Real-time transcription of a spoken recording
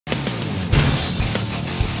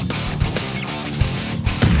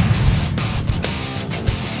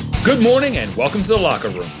Good morning and welcome to the Locker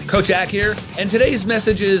Room. Coach Ack here, and today's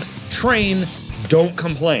message is train, don't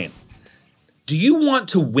complain. Do you want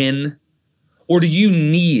to win or do you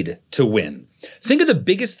need to win? Think of the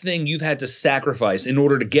biggest thing you've had to sacrifice in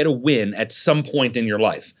order to get a win at some point in your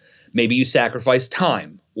life. Maybe you sacrificed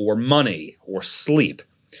time or money or sleep.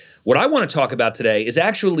 What I want to talk about today is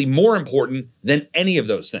actually more important than any of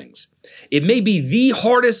those things. It may be the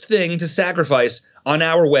hardest thing to sacrifice on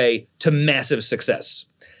our way to massive success.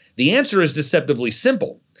 The answer is deceptively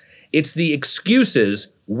simple. It's the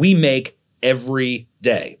excuses we make every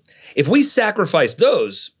day. If we sacrificed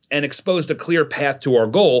those and exposed a clear path to our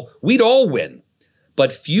goal, we'd all win.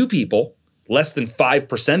 But few people, less than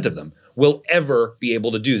 5% of them, will ever be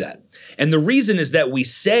able to do that. And the reason is that we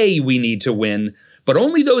say we need to win, but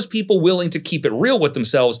only those people willing to keep it real with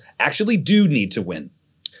themselves actually do need to win.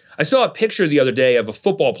 I saw a picture the other day of a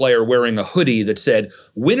football player wearing a hoodie that said,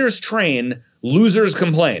 "Winners train, losers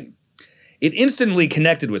complain." It instantly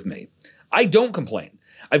connected with me. I don't complain.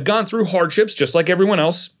 I've gone through hardships just like everyone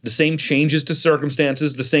else, the same changes to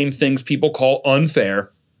circumstances, the same things people call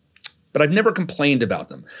unfair, but I've never complained about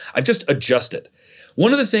them. I've just adjusted.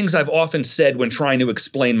 One of the things I've often said when trying to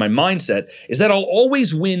explain my mindset is that I'll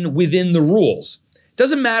always win within the rules. It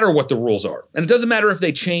doesn't matter what the rules are, and it doesn't matter if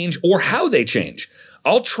they change or how they change.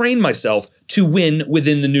 I'll train myself to win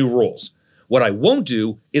within the new rules. What I won't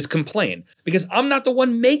do is complain, because I'm not the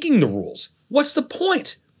one making the rules. What's the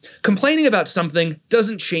point? Complaining about something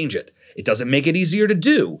doesn't change it. It doesn't make it easier to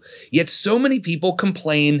do. Yet so many people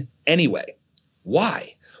complain anyway.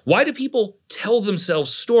 Why? Why do people tell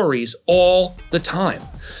themselves stories all the time?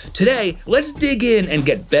 Today, let's dig in and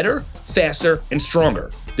get better, faster, and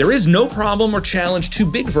stronger. There is no problem or challenge too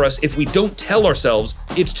big for us if we don't tell ourselves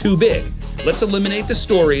it's too big. Let's eliminate the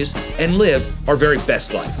stories and live our very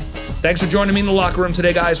best life. Thanks for joining me in the locker room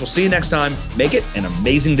today, guys. We'll see you next time. Make it an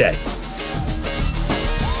amazing day.